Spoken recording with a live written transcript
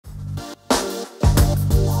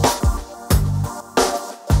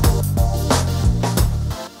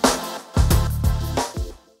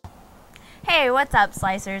what's up,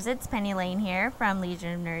 Slicers? It's Penny Lane here from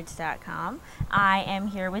legionofnerds.com. I am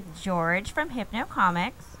here with George from Hypno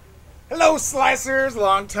Comics. Hello, Slicers!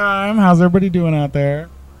 Long time. How's everybody doing out there?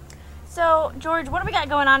 So, George, what do we got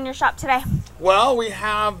going on in your shop today? Well, we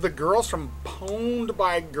have the girls from Pwned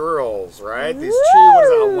by Girls, right? These two, what is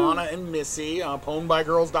it, Alana and Missy,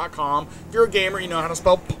 pwnedbygirls.com. If you're a gamer, you know how to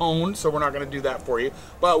spell pwned, so we're not going to do that for you.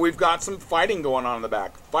 But we've got some fighting going on in the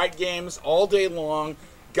back. Fight games all day long.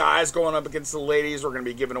 Guys going up against the ladies. We're going to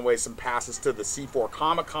be giving away some passes to the C4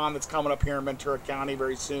 Comic-Con that's coming up here in Ventura County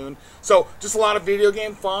very soon. So just a lot of video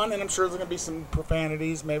game fun, and I'm sure there's going to be some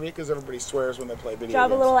profanities maybe because everybody swears when they play video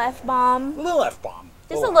Drop games. a little F-bomb. A little F-bomb.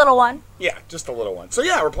 Just a little one. Yeah, just a little one. So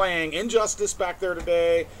yeah, we're playing Injustice back there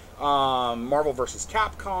today. Marvel vs.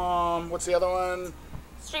 Capcom. What's the other one?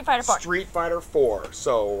 Street Fighter 4. Street Fighter 4.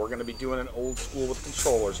 So we're going to be doing an old school with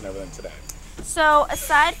controllers and everything today. So,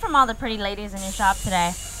 aside from all the pretty ladies in your shop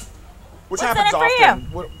today, Which what's happens in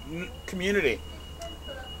it for often. Community.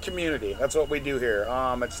 Community. That's what we do here.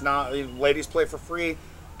 It's not, ladies play for free.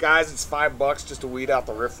 Guys, it's $5 just to weed out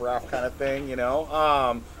the riffraff kind of thing, you know.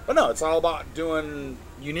 But no, it's all about doing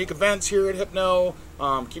unique events here at Hypno,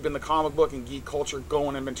 keeping the comic book and geek culture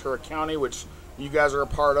going in Ventura County, which you guys are a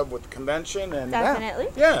part of with the convention. And Definitely.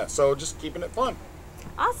 Yeah, so just keeping it fun.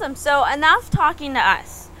 Awesome. So, enough talking to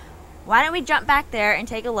us. Why don't we jump back there and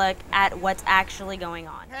take a look at what's actually going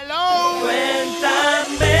on? Hello!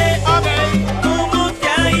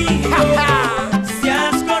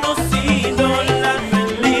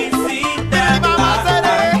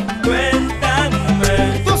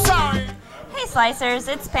 Hey Slicers,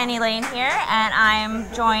 it's Penny Lane here, and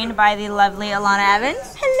I'm joined by the lovely Alana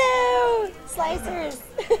Evans. Hello, Slicers.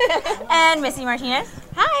 And Missy Martinez.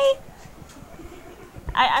 Hi.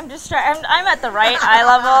 I'm at the right eye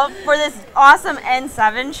level for this awesome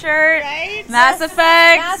N7 shirt. Right? Mass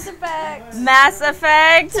Effect. Mass Effect. Mass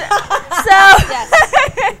Effect. So,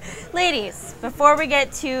 ladies, before we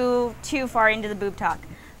get too far into the boob talk,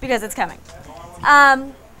 because it's coming,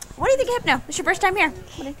 what do you think of Hypno? It's your first time here.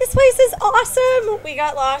 This place is awesome. We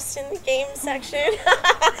got lost in the game section.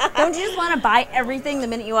 Don't you just want to buy everything the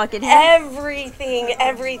minute you walk in here?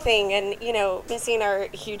 Everything. And, you know, Missy and I are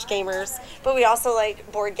huge gamers, but we also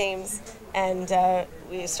like board games. And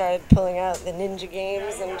we started pulling out the ninja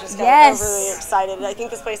games and just got overly excited. I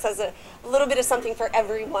think this place has a little bit of something for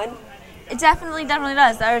everyone. It definitely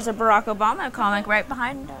does. There's a Barack Obama comic right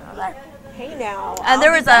behind there. Hey now.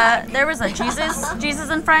 There was a Jesus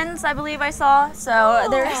and Friends, I believe I saw. So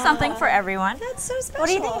there's something for everyone. That's so special. What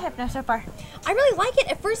do you think of Hypno so far? I really like it.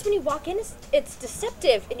 At first, when you walk in, it's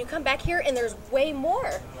deceptive, and you come back here, and there's way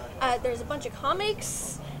more. There's a bunch of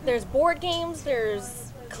comics. There's board games.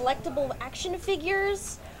 There's collectible action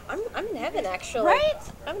figures. I'm in heaven, actually. Right?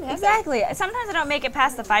 I'm in heaven. Exactly. Sometimes I don't make it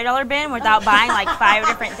past the $5 bin without buying like 5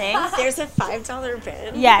 different things. There's a $5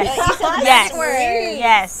 bin. Yes. Yes.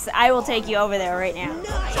 Yes. I will take you over there right now.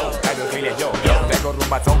 So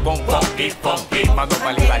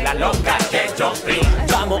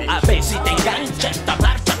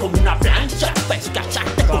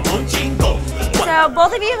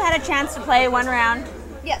both of you have had a chance to play one round.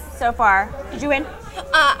 Yes. So far. Did you win?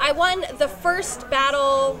 I won the first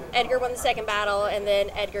battle. Edgar won the second battle, and then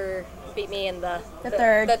Edgar beat me in the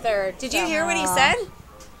third. The third. Did you hear what he said?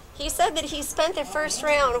 He said that he spent the first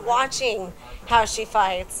round watching how she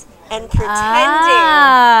fights and pretending,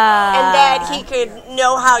 and that he could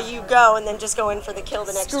know how you go and then just go in for the kill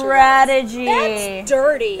the next strategy. That's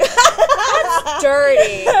dirty. That's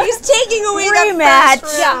dirty. He's taking away Rematch. the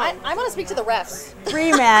first Yeah, round. I want to speak to the refs.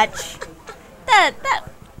 Rematch.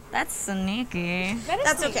 That's sneaky.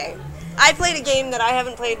 That's okay. I played a game that I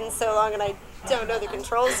haven't played in so long, and I don't know the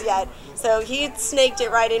controls yet. So he snaked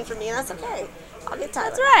it right in for me, and that's okay. I'll get Tyler.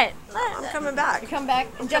 That's right. I'm coming back. Come back.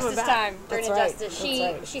 Injustice time. During That's right. Injustice.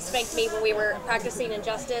 That's right. She spanked me when we were practicing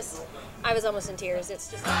Injustice. I was almost in tears.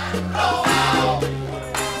 It's just.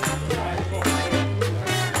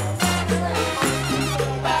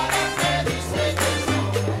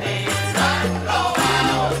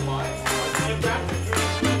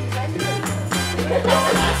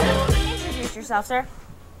 Introduce yourself, sir.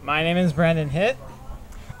 My name is Brandon Hitt.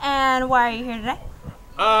 And why are you here today?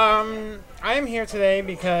 I am here today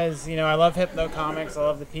because, you know, I love Hypno Comics, I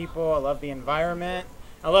love the people, I love the environment,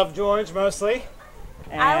 I love George mostly.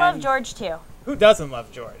 I love And George too. Who doesn't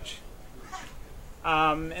love George?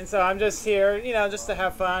 And so I'm just here, you know, just to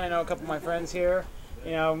have fun. I know a couple of my friends here.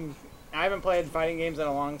 You know, I haven't played fighting games in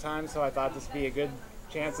a long time, so I thought this would be a good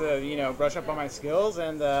chance to, you know, brush up on my skills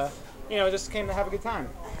and, you know, just came to have a good time.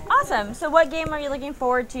 Awesome. So what game are you looking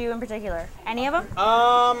forward to in particular? Any of them?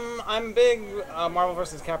 I'm a big Marvel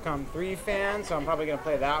vs. Capcom 3 fan, so I'm probably going to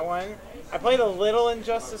play that one. I played a little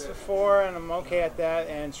Injustice before, and I'm okay at that,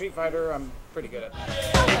 and Street Fighter, I'm pretty good at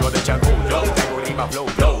that.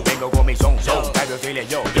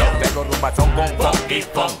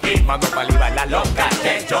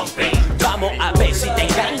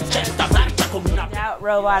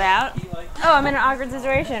 Robot out. Oh, I'm in an awkward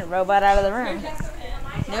situation. Robot out of the room.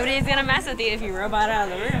 Nobody's gonna mess with you if you robot out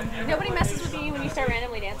of the room. Nobody messes with you when you start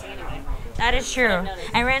randomly dancing anyway. That is true.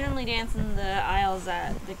 I randomly dance in the aisles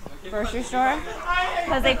at the grocery store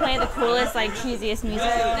because they play the coolest, like, cheesiest music.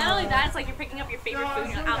 Not only that, it's like you're picking up your favorite food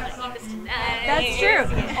and you're like, I'm gonna eat this tonight. That's true.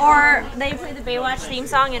 Or they played the Baywatch theme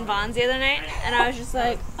song in Vons the other night, and I was just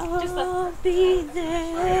like, I'll be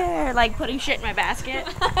there, like putting shit in my basket.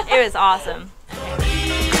 It was awesome.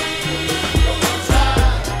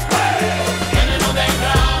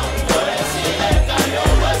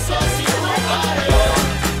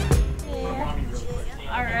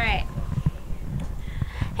 Alright.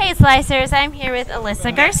 Hey Slicers, I'm here with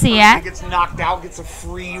Alyssa Garcia. Who gets knocked out gets a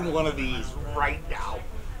free one of these right now.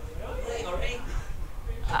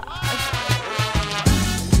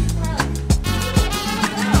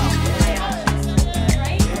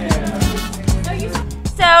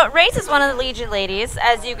 So, Race is one of the Legion ladies.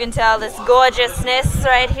 As you can tell, this gorgeousness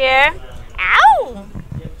right here. Ow!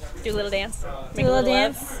 Do a little dance. Do a little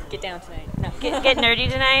dance. Get down tonight. No. Get nerdy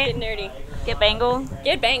tonight. Get nerdy. Get bangle.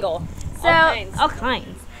 Get bangle. So, all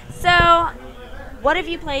kinds. So, what have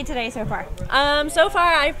you played today so far? So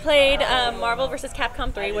far I've played Marvel vs.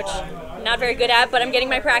 Capcom 3, which I'm not very good at, but I'm getting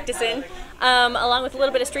my practice in. Along with a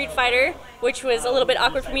little bit of Street Fighter, which was a little bit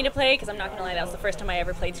awkward for me to play, because I'm not going to lie, that was the first time I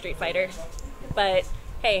ever played Street Fighter. But,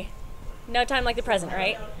 hey, no time like the present,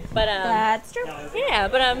 right? But That's true. yeah,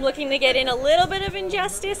 but I'm looking to get in a little bit of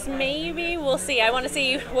Injustice, maybe. We'll see. I want to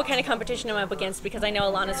see what kind of competition I'm up against, because I know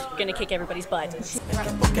Alana's going to kick everybody's butt.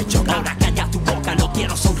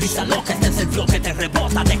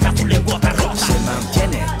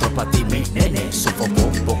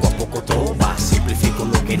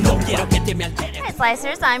 Hi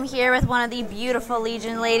Slicers, I'm here with one of the beautiful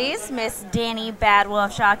Legion ladies, Miss Danny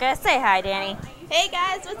Badwolf Shaka. Say hi, Danny. Hey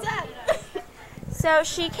guys, what's up? So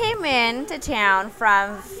she came in to town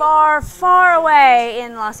from far, far away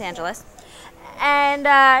in Los Angeles. And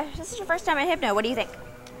this is your first time at Hypno. What do you think?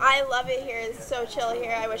 I love it here. It's so chill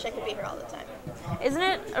here. I wish I could be here all the time. Isn't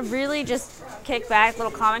it a really just kick back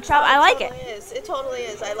little comic shop? I like it. It totally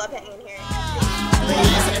is. I love hanging here.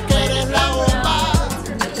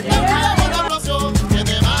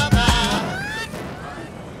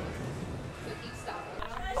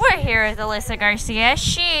 We're here with Alyssa Garcia.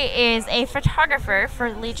 She is a photographer for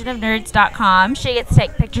LegionOfNerds.com. She gets to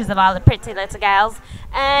take pictures of all the pretty little gals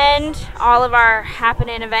and all of our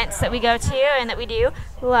happening events that we go to and that we do,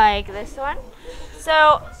 like this one.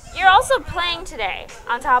 So you're also playing today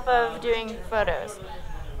on top of doing photos.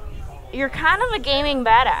 You're kind of a gaming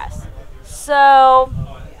badass. So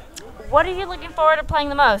what are you looking forward to playing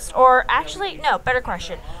the most? Or actually, no, better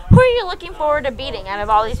question. Who are you looking forward to beating out of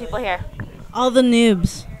all these people here? All the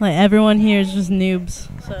noobs. Like, everyone here is just noobs.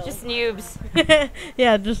 So. Just noobs.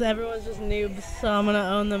 Yeah, just everyone's just noobs. So I'm going to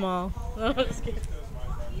own them all. No, I'm just kidding.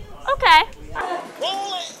 Okay.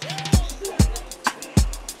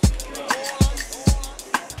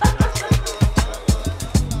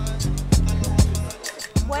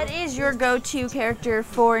 What is your go-to character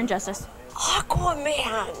for Injustice?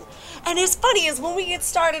 Aquaman. And it's funny is when we get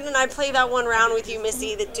started and I play that one round with you,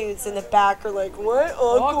 Missy, the dudes in the back are like, what?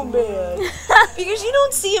 Aquaman. Because you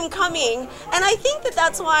don't see him coming. And I think that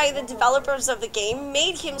that's why the developers of the game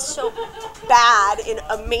made him so bad and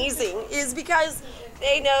amazing, is because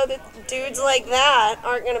they know that dudes like that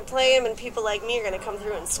aren't going to play him and people like me are going to come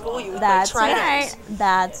through and school you with That's my right. trident.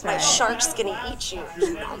 That's My right. shark's going to eat you.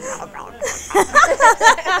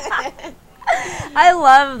 I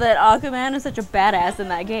love that Aquaman is such a badass in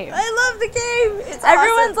that game. I love the game. It's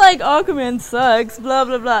Everyone's awesome. like, Aquaman sucks, blah,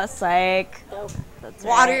 blah, blah. Psych. Nope. That's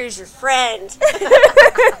Water right. is your friend.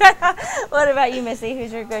 What about you, Missy?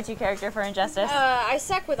 Who's your go-to character for Injustice? I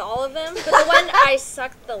suck with all of them, but the one I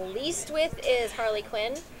suck the least with is Harley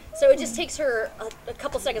Quinn. So it just takes her a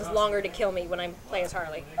couple seconds longer to kill me when I play as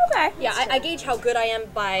Harley. Okay. Yeah, I gauge how good I am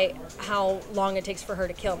by how long it takes for her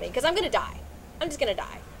to kill me, because I'm going to die. I'm just going to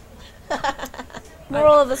die.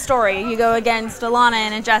 Moral of the story, you go against Alana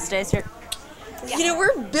in Injustice. You're You know,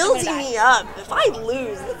 we're building me up. If I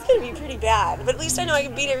lose, that's going to be pretty bad. But at least I know I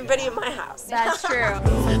can beat everybody in my house. That's true.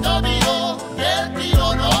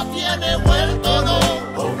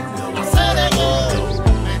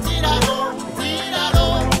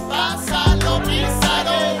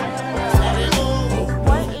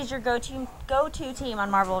 go-to team on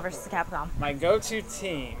Marvel vs. Capcom? My go-to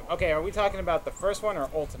team. Okay, are we talking about the first one or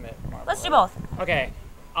Ultimate Marvel? Let's do both. Okay,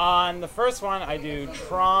 on the first one, I do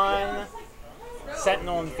Tron,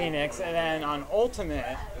 Sentinel, and Phoenix, and then on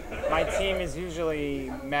Ultimate, my team is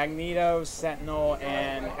usually Magneto, Sentinel,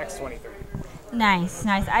 and X-23. Nice,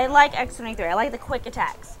 nice. I like X-23. I like the quick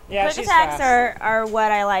attacks. Yeah, quick she's attacks fast. are what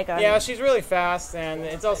I like on Yeah, she's really fast, and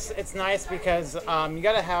it's nice because you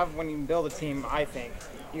gotta have, when you build a team, I think,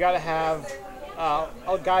 you gotta have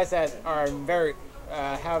guys that are very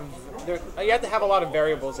you have to have a lot of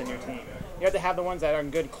variables in your team. You have to have the ones that are in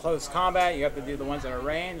good close combat. You have to do the ones that are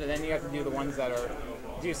ranged, and then you have to do the ones that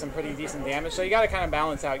do some pretty decent damage. So you got to kind of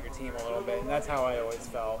balance out your team a little bit, and that's how I always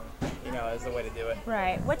felt, is the way to do it.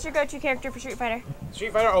 Right. What's your go-to character for Street Fighter?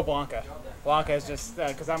 Street Fighter, Blanca. Blanca is just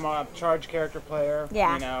because I'm a charge character player.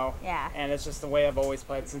 Yeah. Yeah. And it's just the way I've always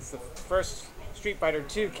played since the first Street Fighter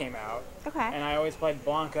 2 came out. Okay. And I always played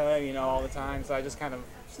Blanca, all the time. So I just kind of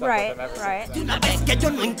stuck with them ever since then. Una vez que yo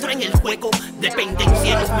no entré en el juego,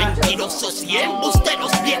 dependencieros, mentirosos y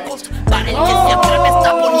embusteros viejos. Para el que se atreve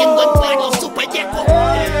está poniendo en juego su pellejo.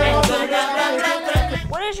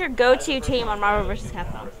 What is your go-to team on Marvel vs.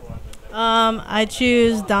 Capcom? I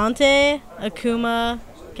choose Dante, Akuma,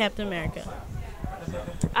 Captain America.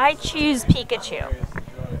 I choose Pikachu.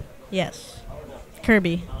 Yes.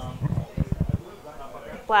 Kirby.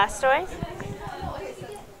 Blastoise.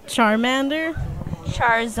 Charmander.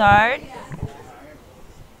 Charizard.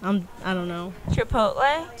 I don't know.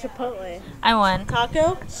 Chipotle. Chipotle. I won.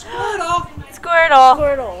 Taco. Squirtle.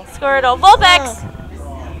 Squirtle.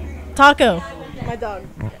 Vulpix. Taco. My dog.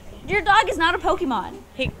 Your dog is not a Pokemon.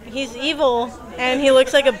 He's evil, and he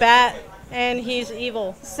looks like a bat, and he's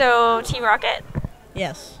evil. So, Team Rocket?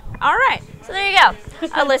 Yes. All right. So there you go.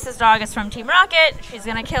 Alyssa's dog is from Team Rocket. She's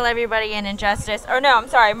going to kill everybody in Injustice. Or no, I'm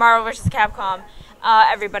sorry, Marvel vs. Capcom.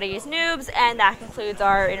 Everybody is noobs, and that concludes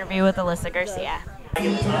our interview with Alyssa Garcia.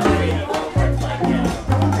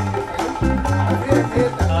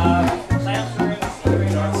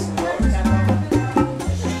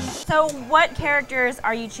 So what characters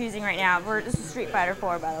are you choosing right now? This is Street Fighter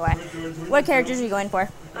 4, by the way. What characters are you going for?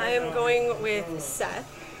 I am going with Seth.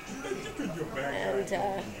 And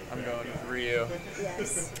I'm going with Ryu.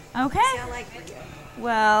 Yes. Okay. See, I like Ryu.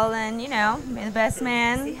 Well, then, may the best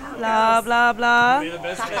man, blah, blah, blah. Be the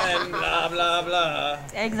best man, blah, blah, blah.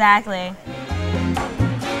 Exactly.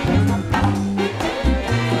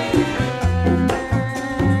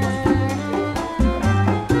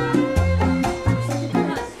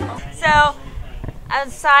 So,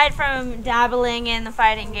 aside from dabbling in the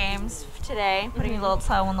fighting games today, putting a little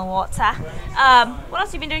toe in the water, what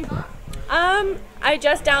else have you been doing? I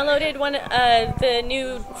just downloaded one of the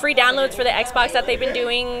new free downloads for the Xbox that they've been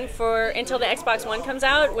doing until the Xbox One comes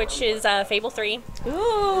out, which is Fable 3.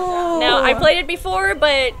 Ooh. Now, I played it before,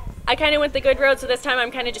 but I kind of went the good road, so this time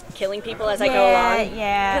I'm kind of just killing people as I go along.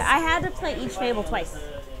 Yeah, I had to play each Fable twice.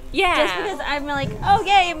 Yeah. Just because I'm like,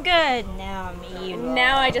 okay, I'm good. Now I'm evil.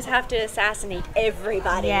 Now I just have to assassinate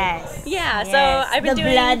everybody. Yes. Yeah, yes. so I've been the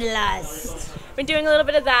doing... bloodlust. Been doing a little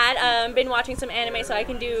bit of that. Been watching some anime so I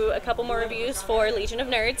can do a couple more reviews for Legion of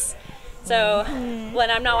Nerds. So when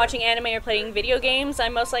I'm not watching anime or playing video games,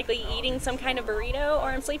 I'm most likely eating some kind of burrito or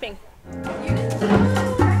I'm sleeping.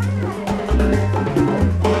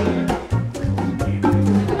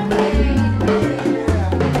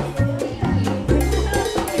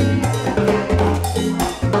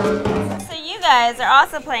 Guys are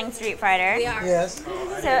also playing Street Fighter. We are. Yes.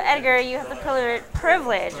 So Edgar, you have the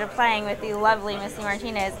privilege of playing with the lovely Missy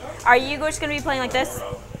Martinez. Are you just going to be playing like this?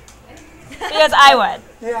 Because I would.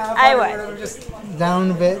 Yeah, I would. I'm just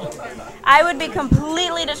down a bit. I would be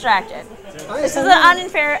completely distracted. This is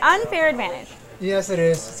an unfair advantage. Yes, it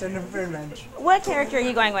is. It's an unfair advantage. What character are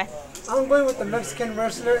you going with? I'm going with the Mexican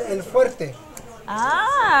wrestler El Fuerte.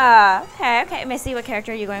 Ah, okay. Missy, what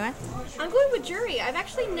character are you going with? I'm going with Jury. I've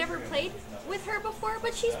actually never played with her before,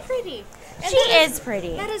 but she's pretty. And she is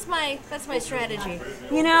pretty. That's my strategy.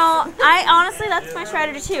 I honestly, that's my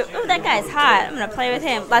strategy too. Oh, that guy's hot. I'm gonna play with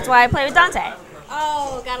him. That's why I play with Dante.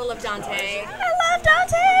 Oh, gotta love Dante. I love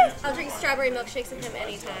Dante. I'll drink strawberry milkshakes with him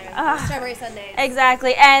anytime. Strawberry sundaes.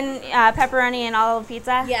 Exactly, and pepperoni and olive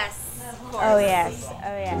pizza. Yes, of course. Oh yes.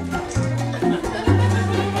 Oh yes.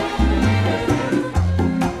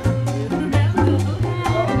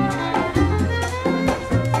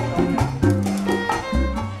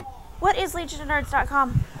 What is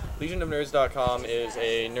LegionOfNerds.com? LegionOfNerds.com is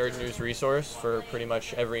a nerd news resource for pretty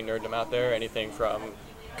much every nerddom out there. Anything from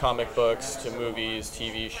comic books to movies,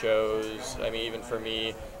 TV shows. I mean, even for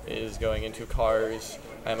me, is going into cars.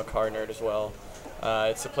 I'm a car nerd as well.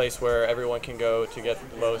 It's a place where everyone can go to get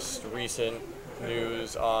the most recent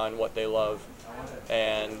news on what they love,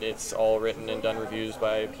 and it's all written and done reviews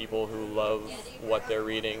by people who love what they're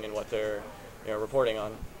reading and what they're reporting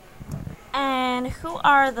on. And who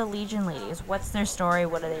are the Legion ladies? What's their story?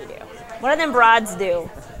 What do they do? What do them broads do?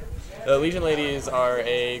 The Legion ladies are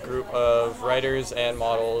a group of writers and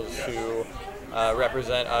models who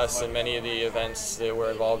represent us in many of the events that we're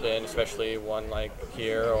involved in, especially one like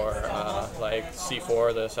here or like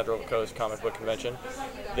C4, the Central Coast Comic Book Convention.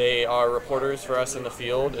 They are reporters for us in the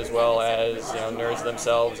field, as well as nerds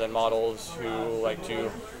themselves and models who like to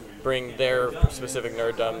bring their specific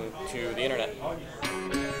nerddom to the internet.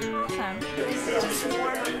 Awesome.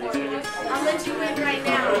 I'll let you win right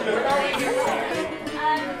now.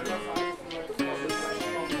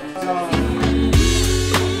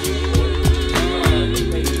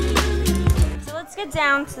 So let's get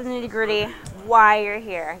down to the nitty-gritty. Why you're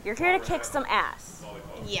here? You're here to kick some ass.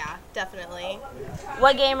 Yeah, definitely.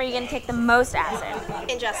 What game are you going to kick the most ass in?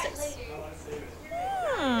 Injustice.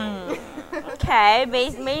 Okay, may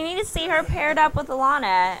need to see her paired up with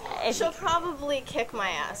Alana. She'll probably kick my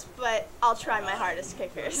ass, but I'll try my hardest to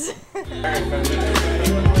kick hers.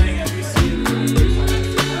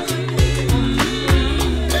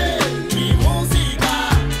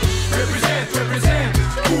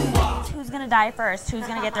 Who's gonna die first? Who's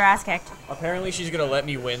gonna get their ass kicked? Apparently she's gonna let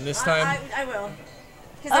me win this time. I will.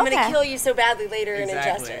 Because I'm going to kill you so badly later in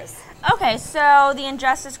Injustice. Okay, so the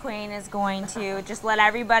Injustice Queen is going to just let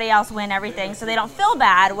everybody else win everything so they don't feel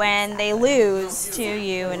bad when they lose to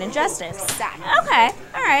you in Injustice. Exactly. Okay,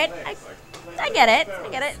 all right. I get it. I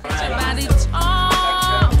get it.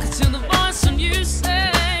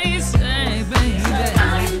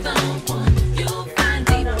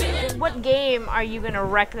 What game are you going to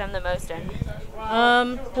wreck them the most in?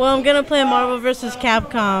 Well, I'm going to play Marvel vs.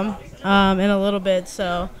 Capcom in a little bit,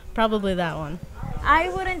 so probably that one. I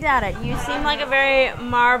wouldn't doubt it. You seem like a very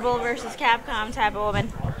Marvel vs. Capcom type of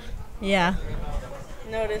woman. Yeah.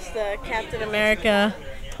 Notice the Captain America.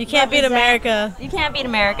 You can't beat America. You can't beat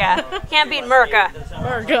America. Can't beat America.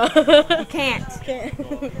 America. You can't.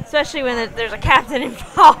 Especially when there's a captain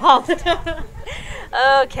involved.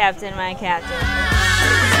 Oh, Captain, my Captain.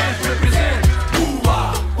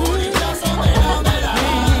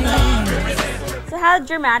 So how did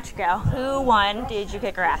your match go? Who won? Did you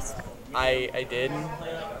kick her ass? I did.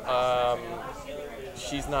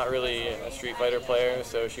 She's not really a Street Fighter player,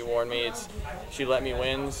 so she warned me. She let me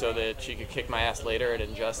win so that she could kick my ass later at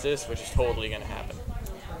Injustice, which is totally going to happen.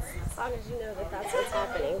 As long as you know that that's what's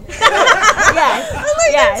happening. Yes. I'm like,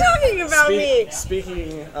 yes. You're talking about me.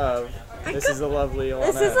 Speaking of, this is a lovely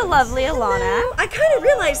Alana. This is a lovely Alana. I kind of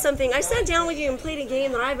realized something. I sat down with you and played a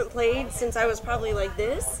game that I haven't played since I was probably like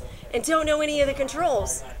this and don't know any of the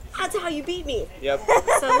controls. That's how you beat me. Yep.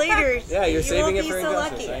 So later, yeah, you're saving it for so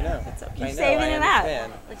Injustice. lucky. I know. It's okay. You're saving it up.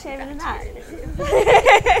 You're saving it up.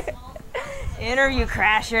 Interview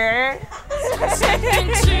crasher.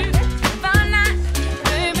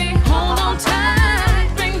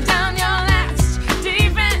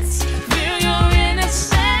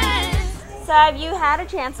 So have you had a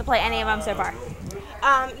chance to play any of them so far?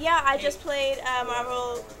 Yeah, I just played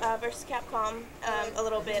Marvel vs. Capcom a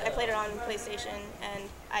little bit. I played it on PlayStation, and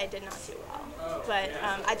I did not do well. But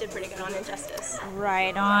I did pretty good on Injustice.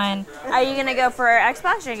 Right on. Are you going to go for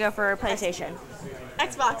Xbox or go for PlayStation?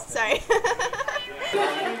 Xbox, sorry.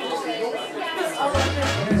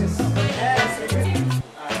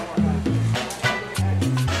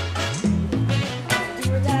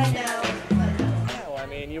 Well, I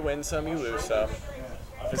mean, you win some, you lose some.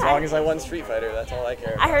 As long as I won Street Fighter, that's all I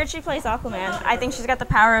care about. I heard she plays Aquaman. I think she's got the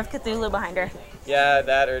power of Cthulhu behind her. Yeah,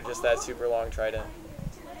 that or just that super long trident.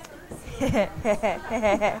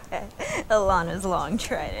 Alana's long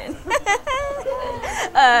trident.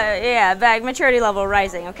 Yeah, bag maturity level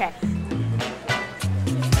rising. Okay.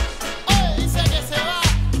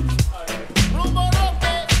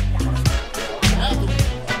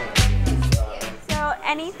 So,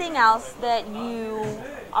 anything else that you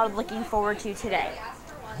are looking forward to today?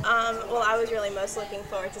 Well, I was really most looking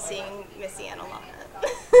forward to seeing Missy and Alana.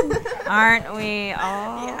 Aren't we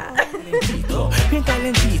all? Yeah. Bien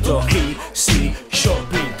calentito, sí,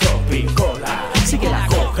 shopping, topping, cola. Sigue la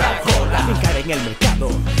Coca-Cola. Bien cara en el mercado.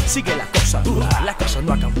 Sigue la cosa dura. La cosa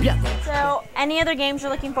no ha cambiado. So, any other games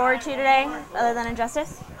you're looking forward to today, other than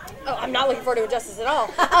Injustice? Oh, I'm not looking forward to Injustice at all.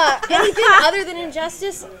 Anything other than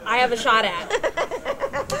Injustice, I have a shot at.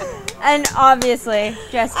 And obviously,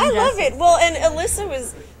 just I Injustice. love it. Well, and Alyssa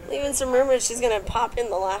was leaving some rumors she's going to pop in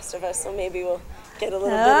The Last of Us, so maybe we'll Get a little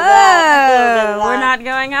bit of that. We're not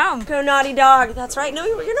going home. Go Naughty Dog. That's right. No,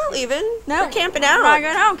 you're not leaving. No, we're camping out. We're not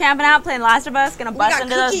going home. Camping out, playing Last of Us. Gonna bust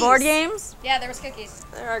into those board games. Yeah, there was cookies.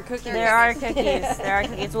 There are cookies. There are cookies. There are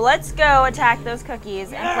cookies. Well, let's go attack those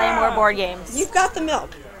cookies and play more board games. You've got the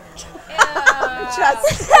milk.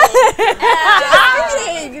 Just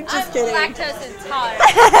kidding. Just kidding. I'm lactose intolerant.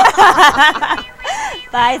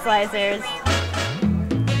 Bye, Slicers.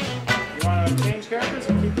 You want to change characters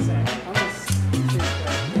or keep the same?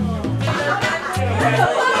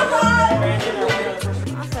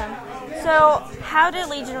 Awesome. So, how did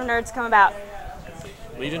Legion of Nerds come about?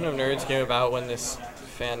 Legion of Nerds came about when this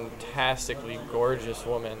fantastically gorgeous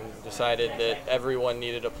woman decided that everyone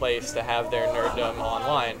needed a place to have their nerddom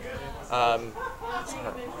online. It's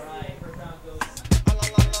her.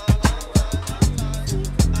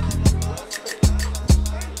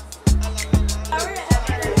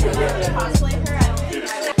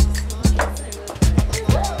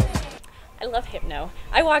 I love Hypno.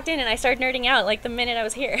 I walked in and I started nerding out like the minute I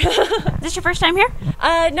was here. Is this your first time here?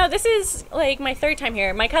 No, this is like my third time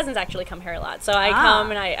here. My cousins actually come here a lot, so I come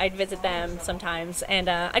and I'd visit them sometimes. And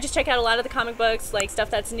I just check out a lot of the comic books, like stuff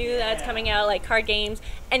that's new that's coming out, like card games,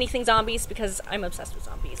 anything zombies, because I'm obsessed with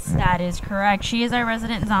zombies. That is correct. She is our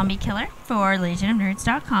resident zombie killer for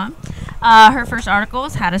LegionofNerds.com. Her first article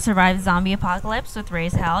is How to Survive the Zombie Apocalypse with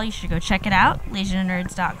Raise Hell. You should go check it out,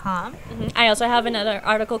 LegionofNerds.com. I also have another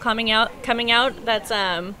article coming out that's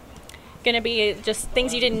going to be just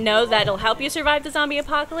things you didn't know that'll help you survive the zombie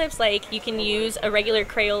apocalypse. Like, you can use a regular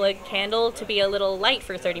Crayola candle to be a little light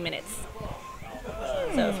for 30 minutes.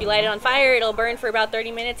 So if you light it on fire, it'll burn for about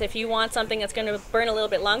 30 minutes. If you want something that's going to burn a little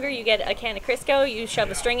bit longer, you get a can of Crisco, you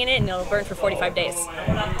shove a string in it, and it'll burn for 45 days.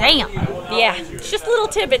 Damn. Yeah, it's just little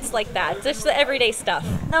tidbits like that. Just the everyday stuff.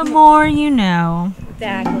 The more you know.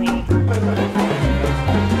 Exactly.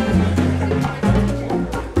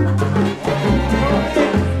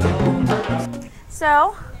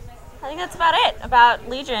 So, I think that's about it about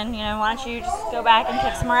Legion. You know, why don't you just go back and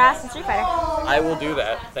kick some more ass in Street Fighter? I will do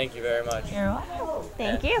that. Thank you very much. You're welcome.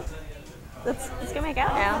 Thank you. Let's go make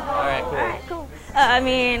out now. All right, cool. All right, cool. I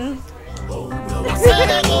mean...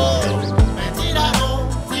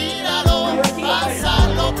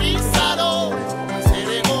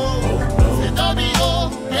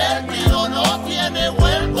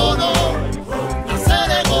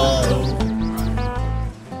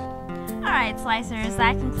 Alright, Slicers,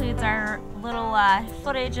 that concludes our little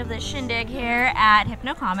footage of the shindig here at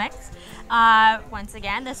Hypno Comics. Once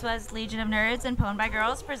again, this was Legion of Nerds and Pwned by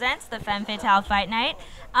Girls presents the Femme Fatale Fight Night.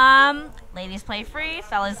 Ladies play free,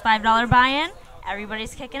 fellas $5 buy-in.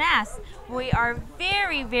 Everybody's kicking ass. We are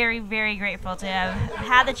very, very, very grateful to have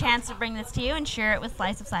had the chance to bring this to you and share it with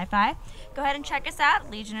Slice of Sci-Fi. Go ahead and check us out,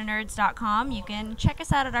 LegionofNerds.com. You can check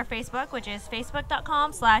us out at our Facebook, which is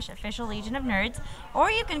facebook.com/official Legion of Nerds, or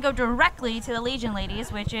you can go directly to the Legion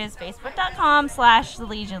Ladies, which is facebook.com/the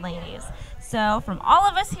Legion Ladies. So from all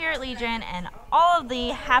of us here at Legion and all of the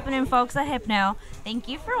happening folks at Hypno, thank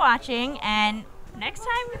you for watching, and next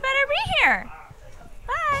time you better be here.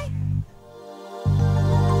 Bye.